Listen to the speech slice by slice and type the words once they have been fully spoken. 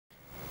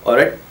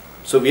Alright,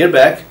 so we are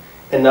back,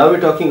 and now we're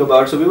talking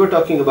about, so we were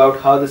talking about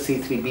how the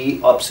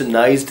C3b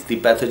opsonized the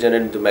pathogen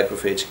and the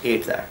macrophage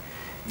ate that.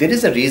 There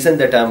is a reason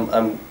that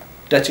I'm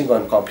touching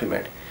on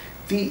complement.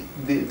 The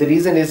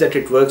reason is that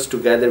it works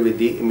together with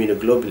the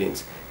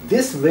immunoglobulins.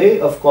 This way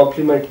of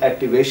complement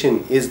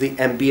activation is the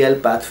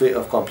MBL pathway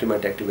of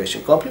complement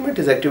activation. Complement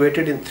is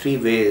activated in three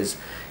ways.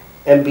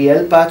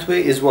 MBL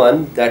pathway is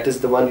one, that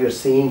is the one you're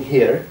seeing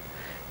here.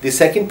 The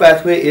second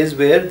pathway is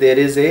where there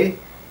is a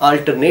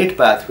alternate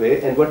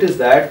pathway, and what is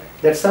that?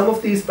 That some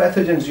of these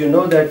pathogens, you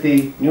know that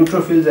the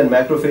neutrophils and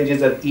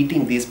macrophages are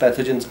eating these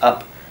pathogens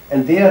up,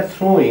 and they are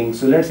throwing,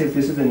 so let's say if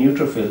this is a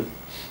neutrophil,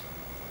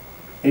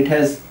 it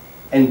has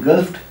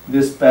engulfed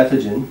this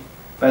pathogen.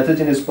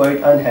 Pathogen is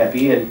quite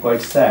unhappy and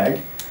quite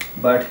sad,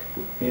 but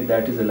okay,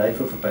 that is the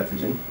life of a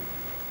pathogen.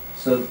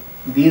 So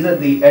these are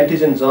the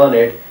antigens on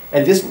it,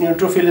 and this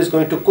neutrophil is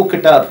going to cook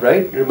it up,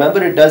 right?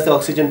 Remember, it does the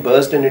oxygen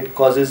burst and it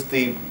causes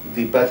the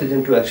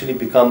pathogen to actually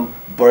become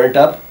burnt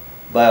up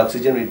by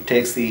oxygen. It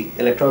takes the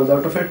electrons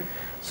out of it.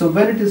 So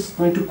when it is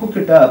going to cook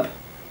it up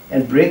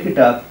and break it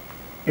up,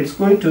 it's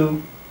going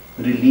to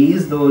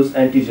release those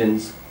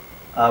antigens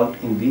out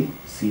in the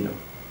serum.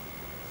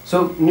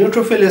 So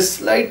neutrophil is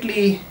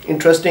slightly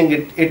interesting.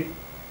 It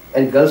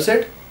engulfs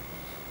it,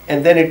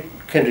 and then it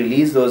can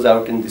release those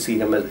out in the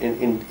serum,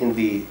 in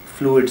the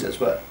fluids as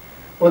well.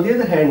 On the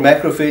other hand,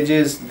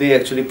 macrophages, they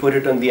actually put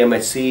it on the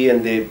MHC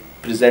and they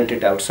present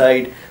it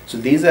outside. So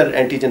these are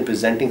antigen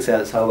presenting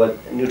cells, however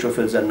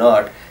neutrophils are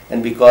not,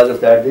 and because of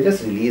that they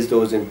just release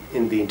those in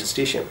the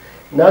interstitium.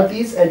 Now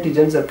these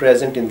antigens are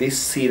present in the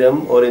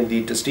serum or in the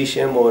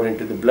interstitium or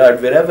into the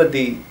blood, wherever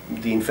the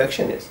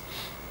infection is.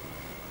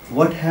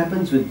 What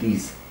happens with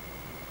these?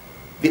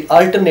 The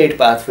alternate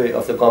pathway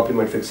of the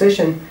complement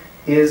fixation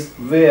is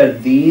where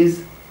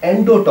these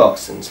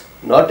endotoxins,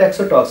 not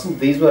exotoxins,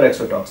 these were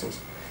exotoxins.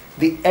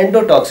 The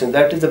endotoxin,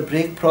 that is the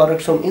break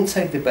product from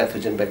inside the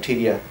pathogen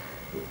bacteria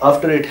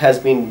after it has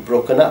been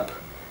broken up.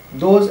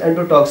 Those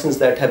endotoxins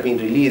that have been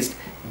released,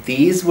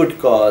 these would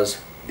cause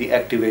the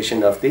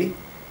activation of the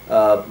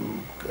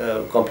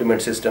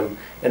complement system,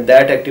 and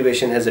that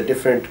activation has a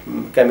different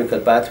chemical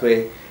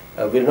pathway.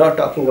 We're not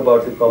talking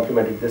about the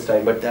complement at this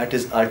time, but that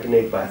is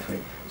alternate pathway.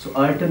 So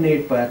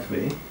alternate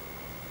pathway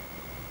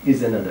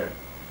is another.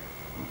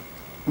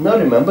 Now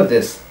remember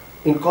this,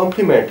 in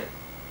complement,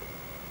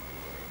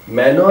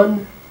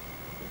 Mannon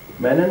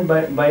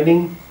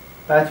binding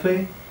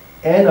pathway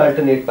and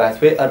alternate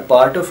pathway are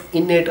part of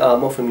innate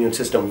arm of immune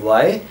system.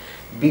 Why?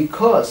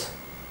 Because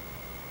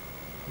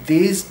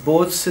these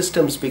both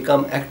systems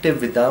become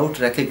active without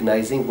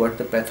recognizing what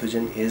the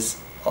pathogen is,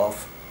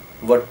 of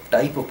what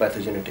type of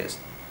pathogen it is,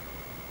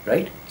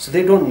 right? So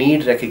they don't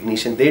need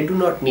recognition, they do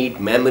not need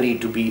memory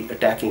to be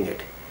attacking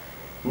it.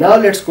 Now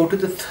let's go to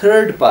the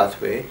third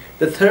pathway.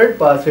 The third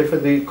pathway for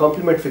the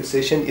complement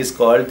fixation is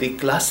called the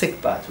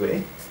classic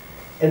pathway.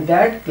 And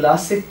that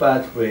classic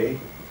pathway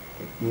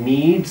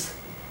needs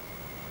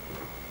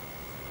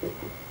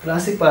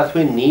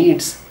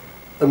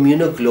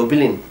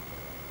immunoglobulin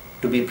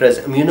to be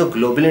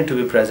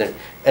present.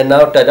 And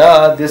now,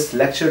 tada, this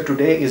lecture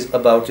today is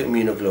about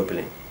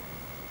immunoglobulin,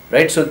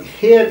 right? So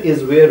here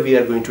is where we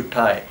are going to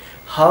tie.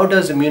 How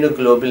does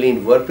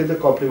immunoglobulin work with the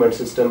complement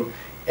system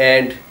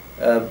and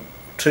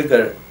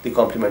trigger the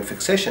complement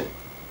fixation?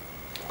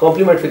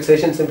 Complement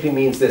fixation simply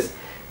means this.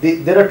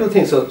 There are two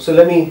things, so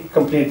let me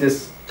complete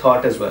this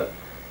thought as well.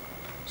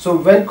 So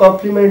when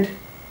complement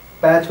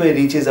pathway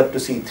reaches up to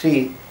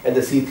C3 and the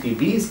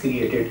C3b is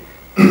created,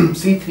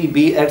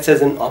 C3b acts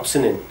as an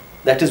opsonin.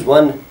 That is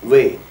one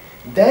way.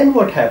 Then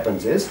what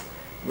happens is,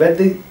 when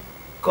the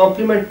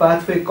complement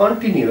pathway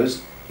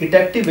continues, it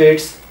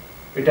activates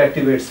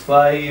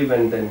 5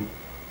 and then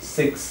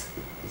 6,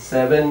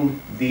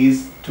 7,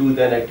 these two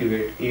then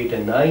activate 8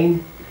 and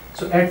 9.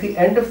 So at the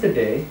end of the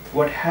day,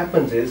 what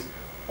happens is,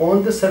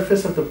 on the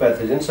surface of the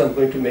pathogen, so I'm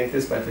going to make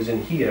this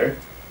pathogen here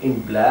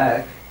in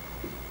black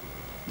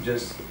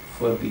just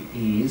for the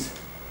ease.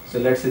 So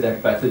let's say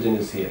that pathogen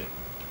is here,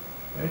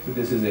 right? So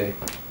this is a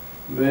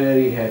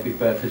very happy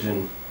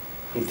pathogen.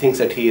 He thinks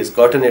that he has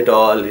gotten it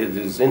all, he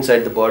is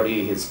inside the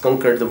body, he's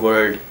conquered the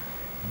world,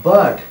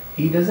 but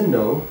he doesn't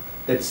know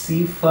that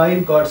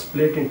C5 got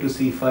split into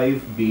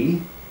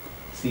C5b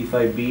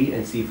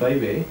and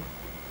C5a.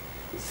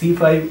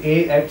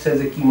 C5a acts as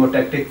a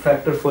chemotactic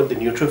factor for the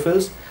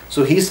neutrophils.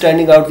 So he's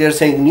standing out there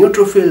saying,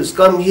 neutrophils,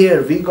 come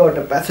here, we got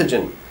a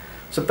pathogen.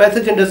 So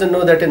pathogen doesn't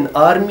know that an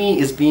army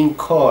is being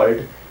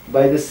called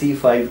by the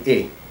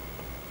C5a.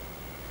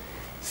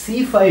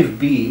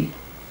 C5b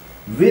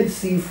with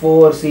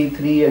C4,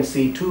 C3 and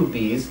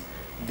C2b's,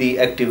 the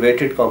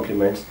activated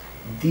complements,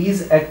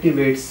 these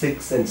activate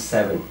 6 and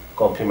 7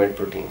 complement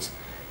proteins.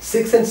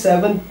 6 and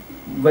 7,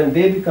 when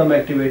they become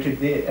activated,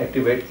 they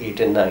activate 8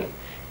 and 9.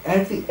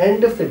 At the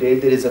end of the day,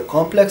 there is a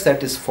complex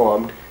that is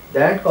formed.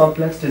 That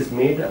complex is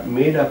made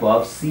up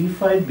of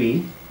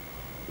C5b,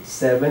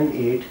 7,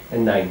 8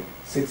 and 9.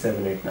 6,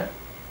 7, 8, 9.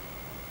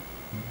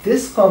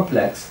 This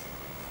complex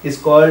is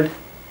called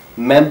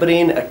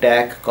membrane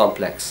attack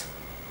complex.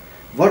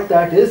 What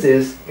that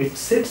is it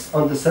sits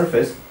on the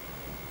surface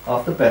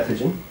of the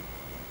pathogen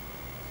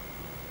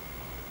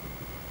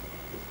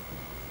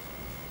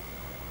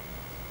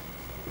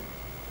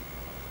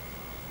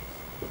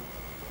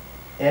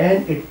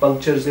and it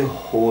punctures a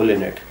hole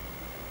in it.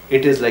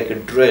 It is like a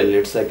drill,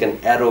 it's like an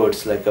arrow,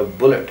 it's like a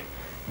bullet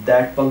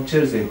that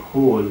punctures a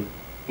hole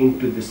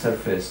into the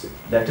surface.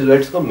 That is why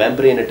it's called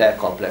membrane attack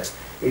complex.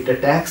 It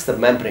attacks the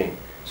membrane.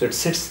 So it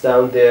sits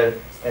down there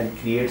and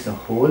creates a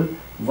hole.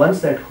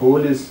 Once that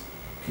hole is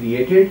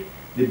created,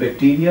 the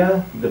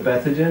bacteria, the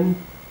pathogen,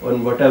 or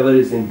whatever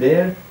is in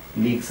there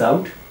leaks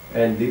out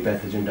and the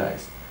pathogen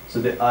dies. So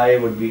the eye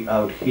would be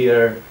out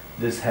here,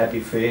 this happy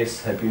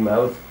face, happy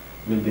mouth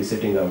will be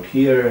sitting out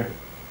here,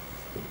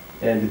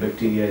 and the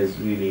bacteria is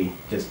really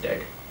just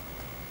dead.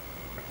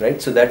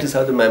 Right? So that is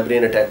how the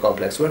membrane attack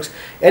complex works.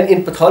 And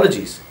in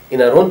pathologies,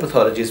 in our own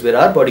pathologies where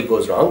our body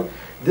goes wrong,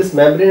 this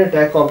membrane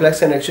attack complex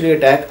can actually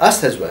attack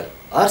us as well,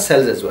 our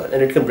cells as well,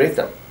 and it can break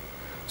them.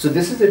 So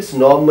this is its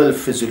normal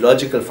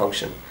physiological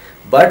function.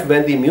 But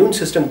when the immune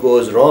system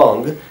goes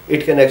wrong,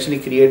 it can actually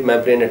create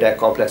membrane attack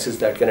complexes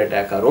that can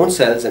attack our own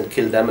cells and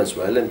kill them as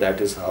well, and that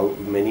is how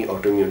many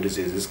autoimmune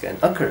diseases can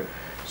occur.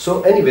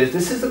 So anyways,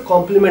 this is the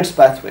complements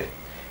pathway.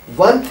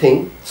 One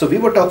thing, so we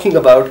were talking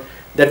about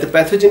that the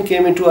pathogen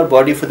came into our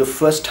body for the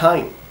first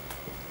time.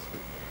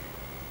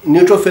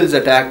 Neutrophils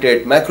attacked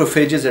it,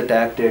 macrophages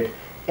attacked it,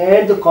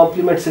 and the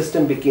complement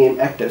system became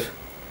active.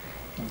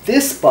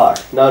 This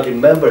part, now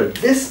remember,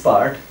 this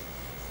part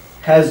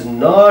has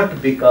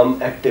not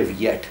become active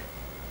yet.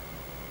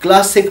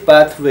 Classic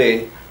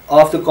pathway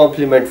of the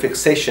complement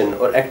fixation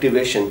or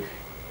activation,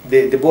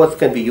 they both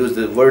can be used,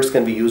 the words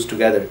can be used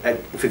together,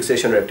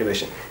 fixation or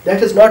activation. That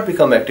has not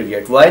become active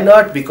yet. Why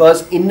not?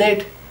 Because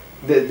innate,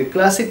 the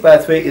classic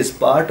pathway is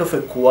part of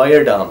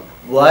acquired arm.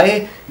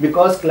 Why?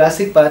 Because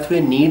classic pathway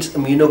needs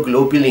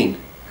immunoglobulin.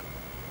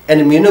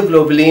 And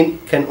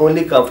immunoglobulin can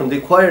only come from the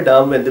acquired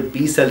arm when the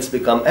B cells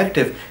become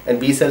active. And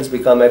B cells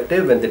become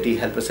active when the T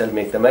helper cell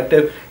make them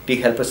active.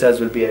 T helper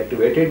cells will be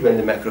activated when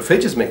the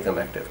macrophages make them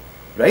active.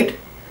 Right?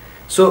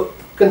 So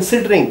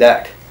considering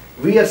that,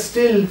 we are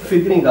still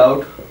figuring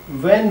out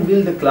when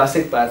will the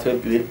classic pathway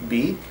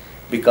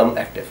become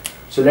active.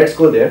 So let's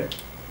go there.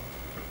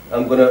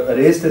 I'm going to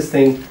erase this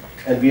thing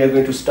and we are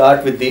going to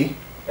start with the,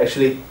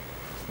 actually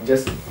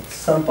just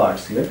some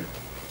parts here.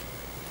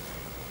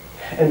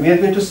 And we are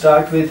going to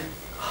start with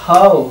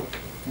how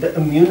the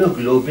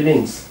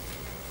immunoglobulins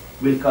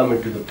will come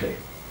into the play.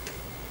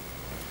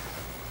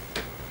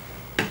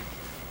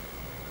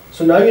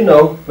 So now you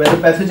know when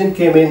the pathogen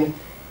came in,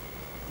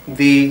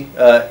 the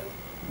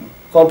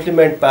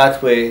complement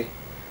pathway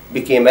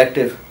became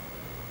active,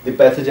 the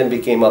pathogen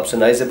became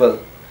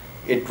opsonizable,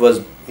 it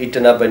was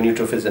eaten up by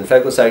neutrophils and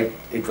phagocytes,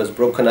 it was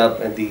broken up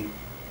and the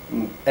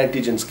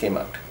antigens came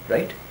out,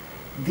 right?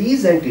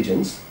 These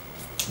antigens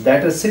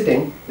that are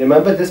sitting,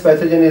 remember this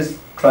pathogen is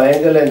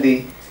triangle and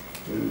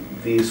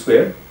the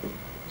square.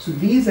 So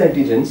these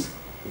antigens,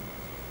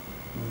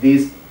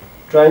 these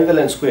triangle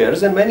and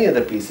squares and many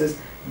other pieces,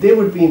 they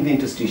would be in the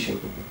interstitium.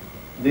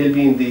 They'll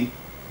be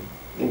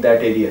in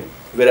that area,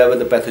 wherever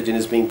the pathogen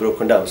is being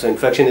broken down. So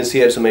infection is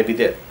here, so maybe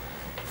there.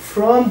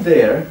 From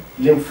there,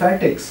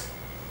 lymphatics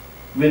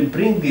will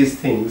bring these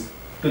things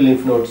to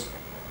lymph nodes.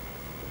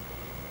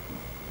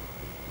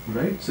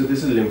 Right? So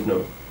this is lymph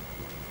node.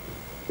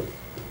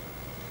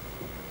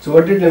 So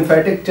what did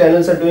lymphatic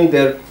channels are doing?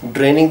 They're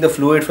draining the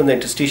fluid from the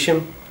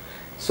interstitium.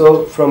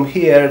 So from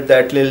here,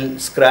 that little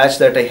scratch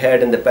that I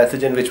had and the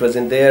pathogen which was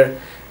in there,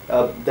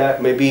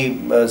 that maybe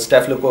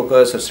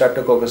staphylococcus or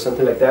streptococcus,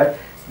 something like that.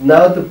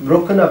 Now the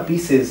broken up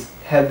pieces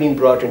have been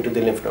brought into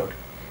the lymph node.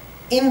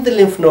 In the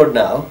lymph node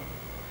now,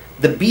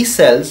 the B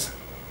cells,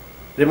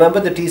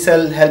 remember the T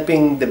cell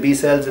helping the B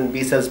cells and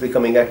B cells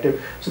becoming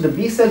active. So the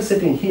B cell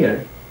sitting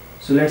here,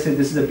 so let's say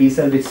this is a B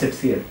cell which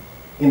sits here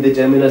in the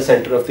germinal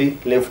center of the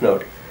lymph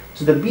node.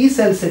 So the B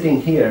cell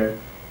sitting here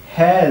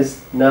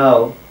has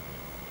now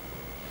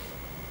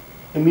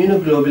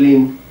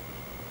immunoglobulin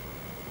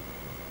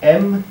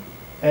M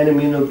and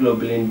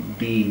immunoglobulin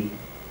D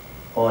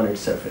on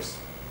its surface.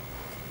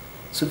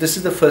 So this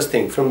is the first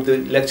thing. From the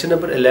lecture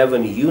number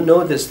 11, you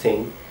know this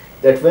thing,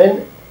 that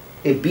when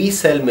a B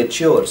cell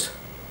matures,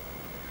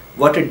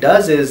 what it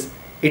does is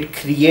it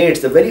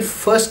creates the very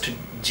first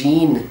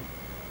gene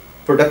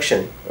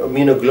production,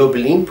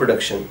 immunoglobulin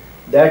production,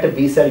 that a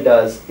B cell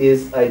does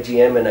is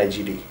IgM and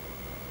IgD.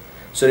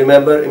 So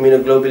remember,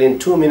 immunoglobulin,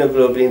 two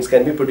immunoglobulins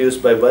can be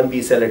produced by one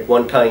B cell at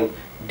one time,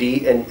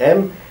 D and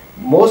M.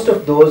 Most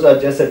of those are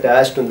just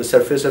attached on the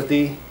surface of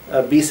the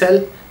B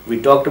cell. We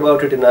talked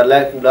about it in our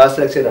last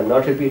lecture, I'm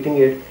not repeating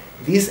it.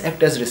 These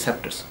act as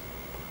receptors.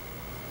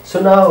 So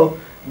now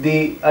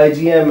the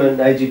IgM and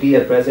IgD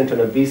are present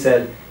on a B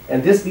cell,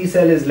 and this B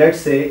cell is,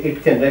 let's say,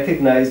 it can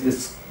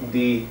recognize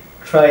the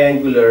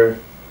triangular,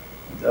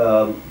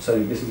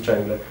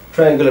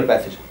 triangular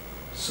pathogen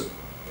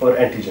or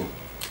antigen.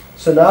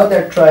 So now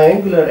that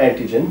triangular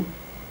antigen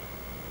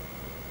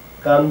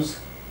comes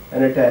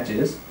and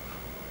attaches.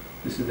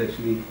 This is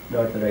actually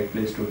not the right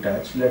place to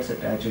attach. Let's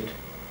attach it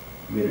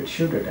where it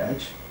should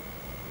attach,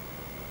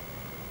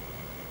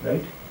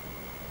 right?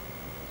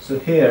 So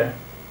here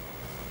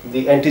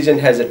the antigen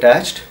has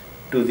attached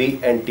to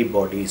the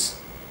antibodies.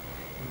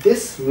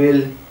 This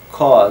will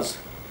cause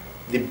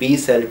the B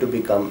cell to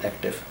become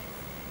active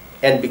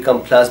and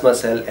become plasma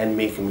cell and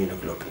make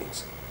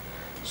immunoglobulins.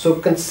 So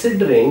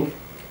considering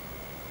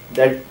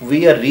that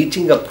we are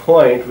reaching a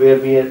point where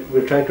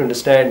we're trying to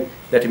understand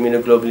that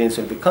immunoglobulins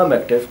will become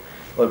active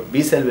or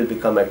B cell will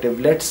become active,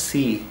 let's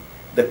see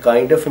the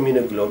kind of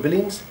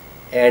immunoglobulins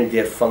and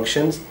their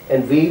functions,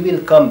 and we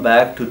will come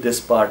back to this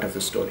part of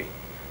the story.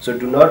 So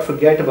do not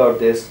forget about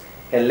this,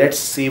 and let's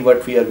see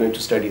what we are going to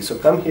study. So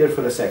come here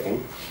for a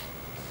second.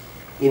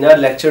 In our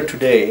lecture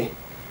today,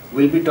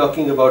 we'll be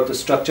talking about the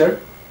structure.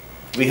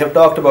 We have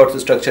talked about the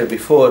structure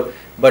before,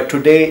 but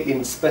today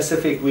in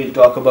specific we'll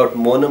talk about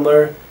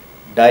monomer,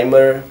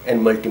 dimer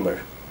and multimer.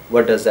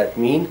 What does that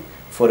mean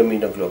for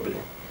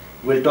immunoglobulin?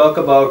 We'll talk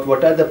about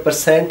what are the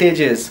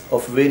percentages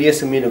of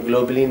various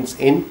immunoglobulins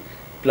in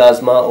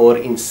plasma or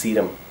in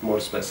serum more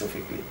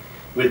specifically.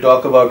 We'll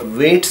talk about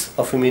weights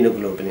of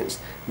immunoglobulins.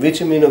 Which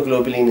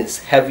immunoglobulin is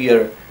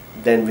heavier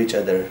than which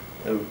other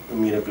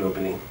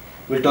immunoglobulin.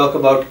 We'll talk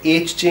about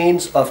H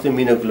chains of the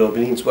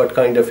immunoglobulins, what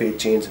kind of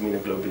H chains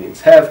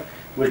immunoglobulins have.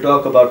 We'll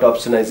talk about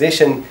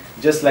opsonization,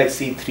 just like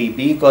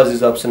C3b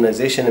causes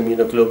opsonization,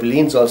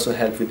 immunoglobulins also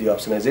help with the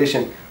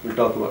opsonization. We'll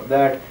talk about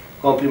that.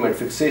 Complement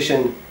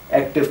fixation,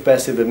 active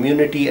passive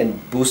immunity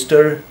and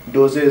booster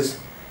doses,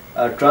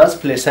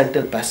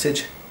 transplacental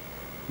passage,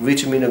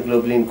 which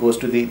immunoglobulin goes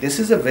to the, this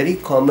is a very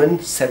common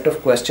set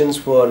of questions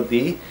for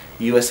the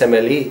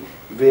USMLE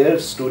where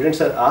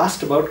students are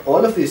asked about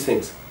all of these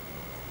things.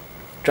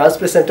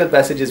 Transplacental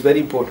passage is very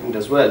important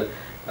as well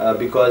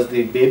because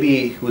the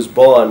baby who's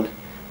born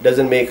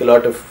doesn't make a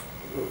lot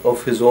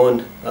of his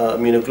own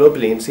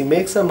immunoglobulins. He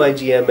makes some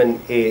IgM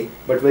and A,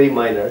 but very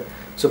minor.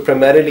 So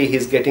primarily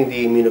he's getting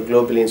the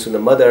immunoglobulins from the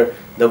mother,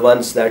 the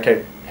ones that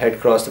had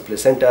crossed the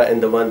placenta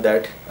and the one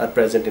that are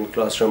present in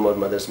colostrum or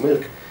mother's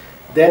milk.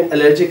 Then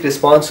allergic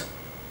response,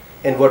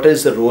 and what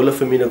is the role of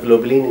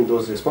immunoglobulin in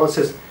those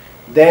responses.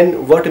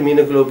 Then what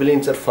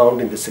immunoglobulins are found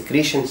in the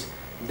secretions.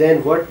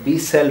 Then what B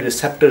cell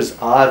receptors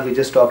are. We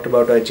just talked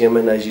about IgM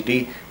and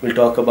IgD. We'll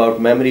talk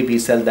about memory B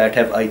cell that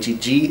have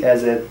IgG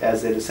as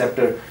a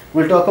receptor.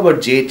 We'll talk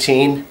about J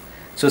chain.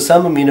 So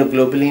some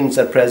immunoglobulins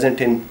are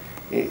present in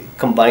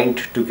combined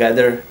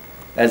together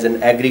as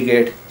an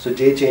aggregate. So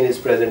J chain is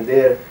present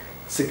there.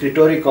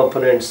 Secretory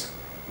components.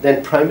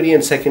 Then primary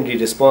and secondary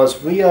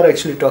response. We are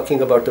actually talking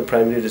about the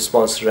primary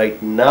response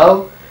right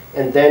now.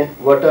 And then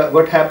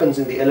what happens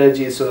in the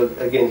allergy. So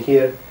again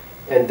here.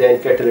 And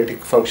then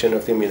catalytic function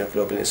of the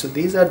immunoglobulin. So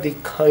these are the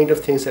kind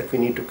of things that we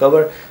need to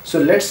cover. So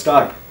let's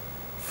start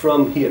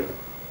from here.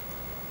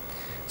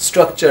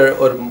 Structure,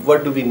 or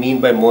what do we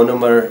mean by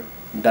monomer,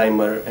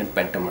 dimer and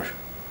pentamer?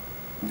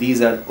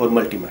 These are, or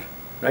multimer,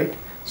 right?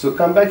 So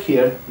come back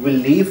here. We'll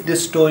leave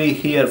this story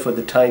here for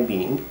the time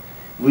being.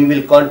 We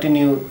will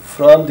continue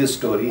from this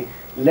story.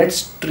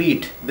 Let's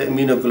treat the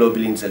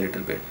immunoglobulins a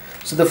little bit.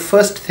 So the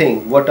first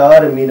thing, what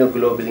are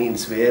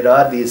immunoglobulins? Where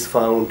are these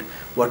found?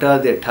 What are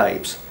their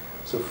types?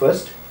 So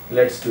first,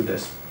 let's do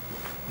this.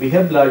 We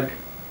have blood.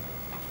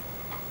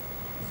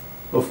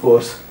 Of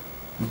course,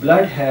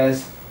 blood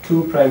has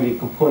two primary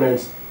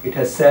components. It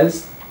has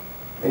cells,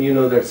 and you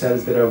know that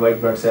cells, there are white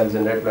blood cells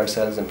and red blood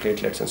cells and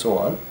platelets and so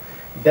on.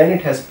 Then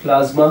it has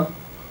plasma.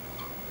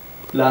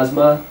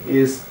 Plasma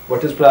is,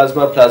 what is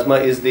plasma? Plasma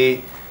is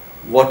the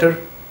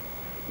water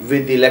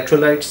with the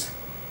electrolytes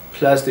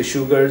plus the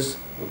sugars,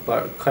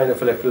 kind of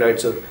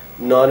electrolytes or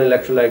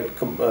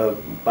non-electrolyte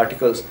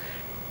particles.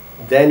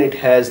 Then it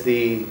has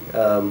the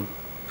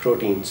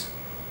proteins,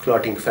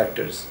 clotting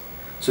factors.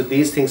 So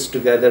these things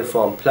together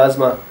form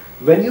plasma.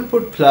 When you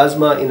put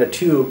plasma in a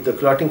tube, the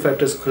clotting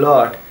factors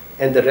clot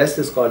and the rest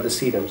is called the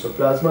serum. So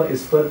plasma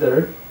is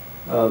further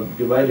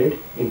divided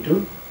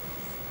into,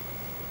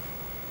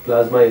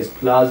 plasma is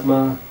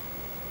plasma,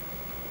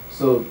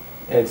 so,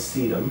 and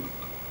serum.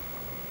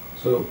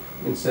 So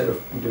instead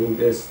of doing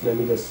this, let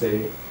me just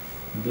say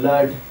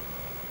blood,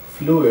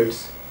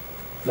 fluids,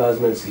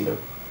 plasma and serum.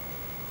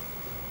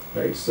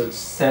 Right, so it's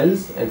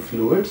cells and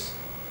fluids.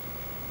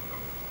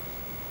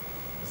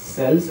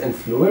 Cells and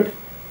fluid.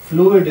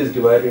 Fluid is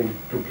divided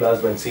into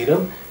plasma and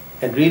serum,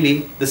 and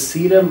really the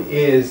serum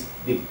is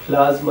the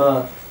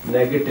plasma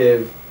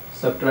negative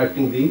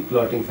subtracting the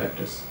clotting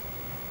factors.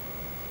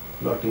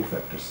 Clotting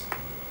factors.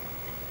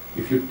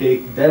 If you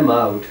take them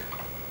out,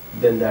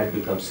 then that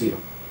becomes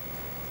serum.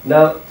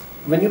 Now,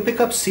 when you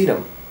pick up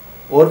serum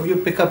or you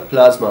pick up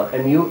plasma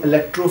and you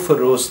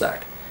electrophorose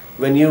that,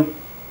 when you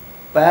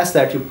pass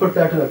that, you put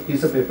that on a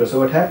piece of paper. So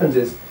what happens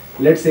is,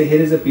 let's say here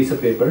is a piece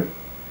of paper.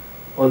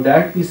 On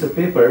that piece of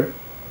paper,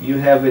 you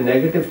have a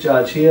negative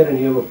charge here and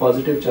you have a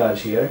positive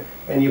charge here,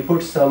 and you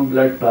put some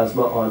blood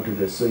plasma onto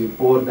this. So you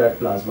pour that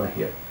plasma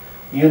here.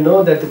 You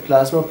know that the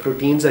plasma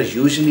proteins are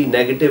usually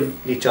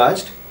negatively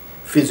charged.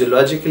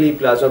 Physiologically,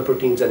 plasma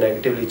proteins are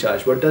negatively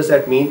charged. What does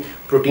that mean?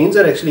 Proteins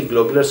are actually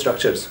globular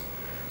structures.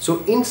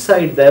 So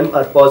inside them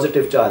are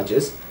positive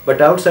charges,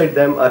 but outside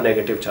them are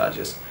negative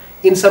charges.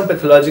 In some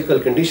pathological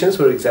conditions,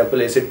 for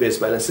example acid-base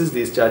balances,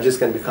 these charges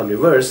can become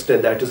reversed,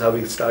 and that is how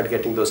we start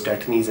getting those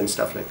statines and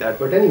stuff like that.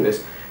 But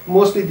anyways,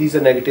 mostly these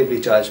are negatively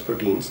charged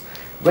proteins.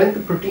 When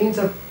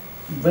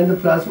the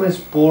plasma is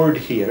poured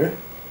here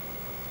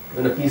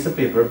on a piece of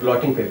paper,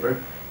 blotting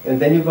paper, and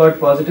then you got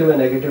positive and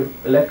negative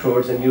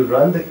electrodes and you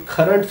run the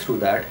current through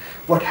that,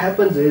 what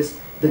happens is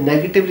the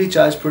negatively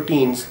charged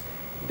proteins,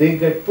 they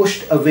get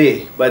pushed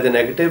away by the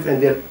negative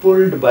and they are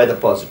pulled by the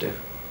positive,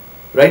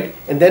 right?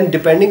 And then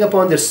depending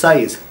upon their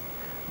size,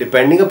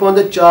 depending upon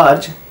the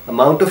charge,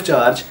 amount of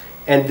charge,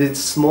 and the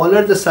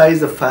smaller the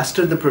size, the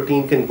faster the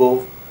protein can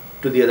go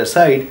to the other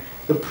side,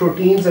 the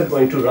proteins are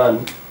going to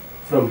run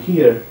from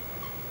here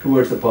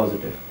towards the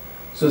positive.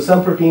 So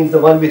some proteins, the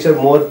one which are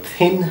more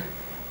thin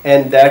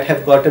and that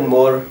have gotten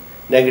more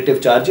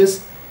negative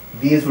charges,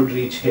 these would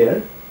reach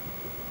here.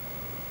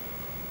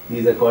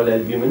 These are called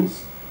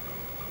albumins.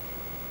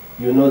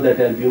 You know that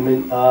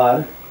albumin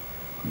are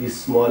the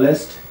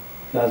smallest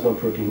plasma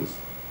proteins.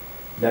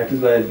 That is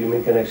why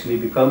albumin can actually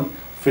become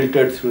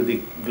filtered through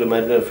the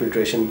glomerular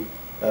filtration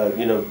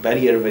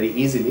barrier very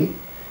easily.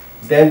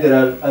 Then there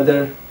are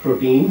other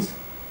proteins,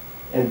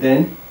 and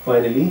then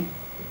finally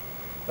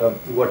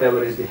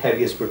whatever is the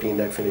heaviest protein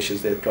that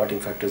finishes their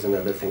clotting factors and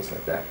other things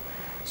like that.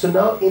 So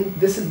now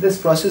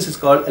this process is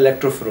called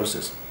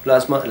electrophoresis,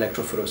 plasma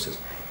electrophoresis.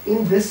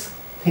 In this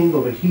thing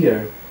over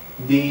here,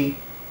 there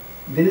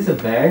is a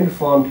band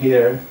formed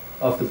here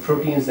of the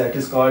proteins that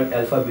is called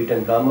alpha, beta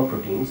and gamma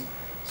proteins.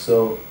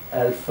 So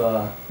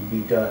alpha,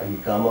 beta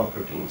and gamma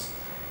proteins.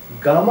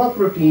 Gamma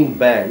protein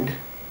band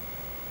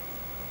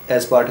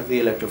as part of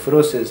the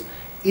electrophoresis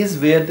is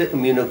where the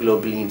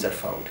immunoglobulins are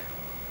found.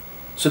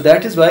 So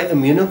that is why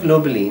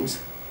immunoglobulins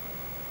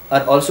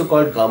are also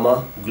called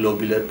gamma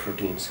globular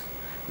proteins.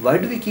 Why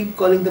do we keep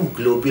calling them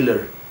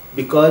globular?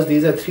 Because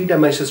these are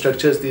three-dimensional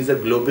structures. These are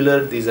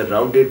globular, these are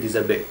rounded, these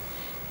are big.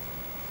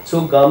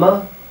 So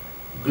gamma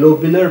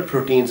globular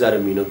proteins are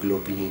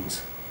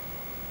immunoglobulins,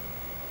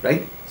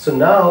 right? So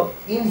now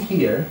in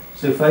here,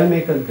 so if I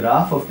make a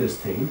graph of this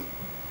thing,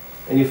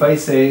 and if I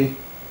say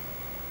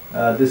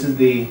this is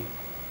the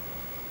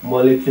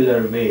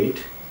molecular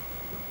weight,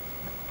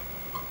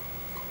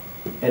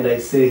 and I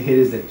say here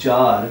is the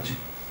charge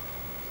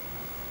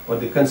or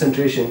the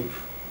concentration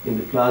in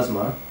the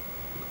plasma,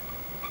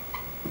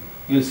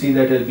 you'll see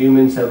that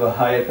albumins have a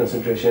higher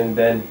concentration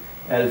than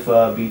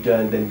alpha, beta,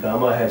 and then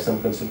gamma have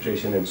some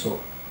concentration and so on.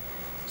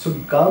 So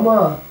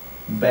gamma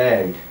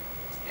band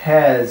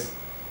has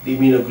the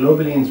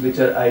immunoglobulins, which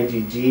are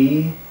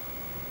IgG,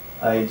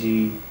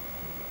 IgM,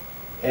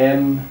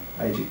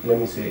 let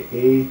me say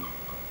A,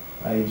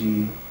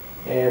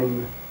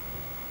 IgM,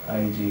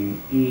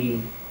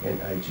 IgE, and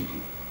IgD.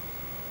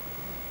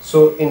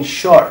 So in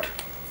short,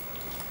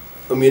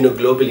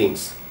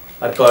 immunoglobulins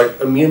are called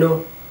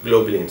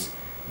immunoglobulins.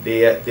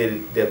 They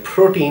are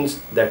proteins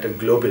that are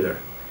globular.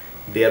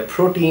 They are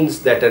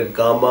proteins that are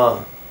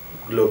gamma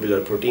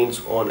globular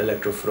proteins on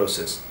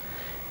electrophoresis.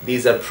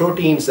 These are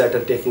proteins that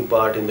are taking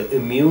part in the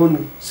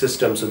immune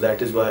system, so that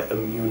is why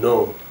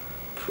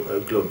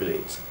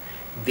immunoglobulins.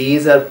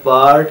 These are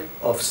part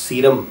of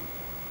serum.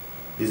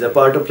 These are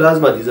part of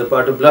plasma. These are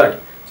part of blood.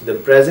 So they're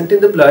present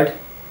in the blood,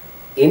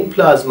 in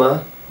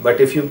plasma, but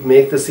if you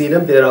make the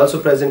serum, they are also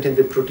present in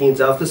the proteins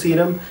of the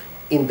serum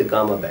in the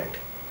gamma band.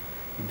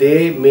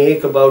 They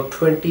make about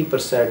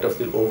 20% of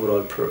the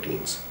overall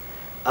proteins.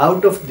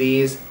 Out of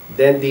these,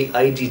 then the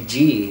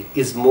IgG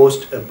is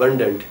most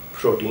abundant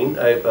protein.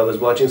 I was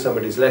watching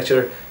somebody's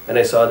lecture and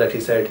I saw that he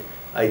said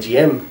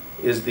IgM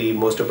is the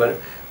most abundant.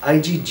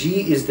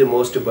 IgG is the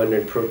most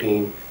abundant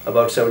protein.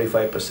 About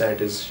 75%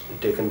 is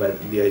taken by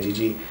the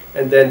IgG,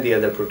 and then the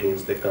other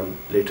proteins, they come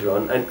later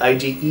on, and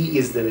IgE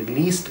is the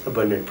least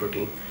abundant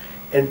protein.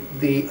 And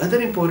the other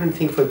important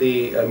thing for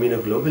the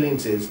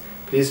immunoglobulins is,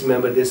 please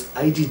remember this,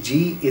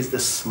 IgG is the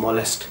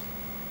smallest.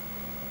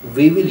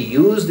 We will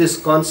use this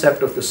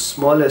concept of the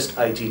smallest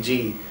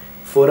IgG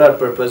for our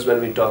purpose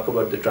when we talk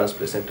about the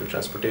transplacental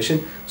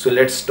transportation. So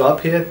let's stop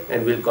here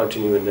and we'll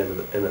continue in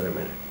another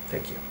minute.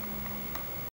 Thank you.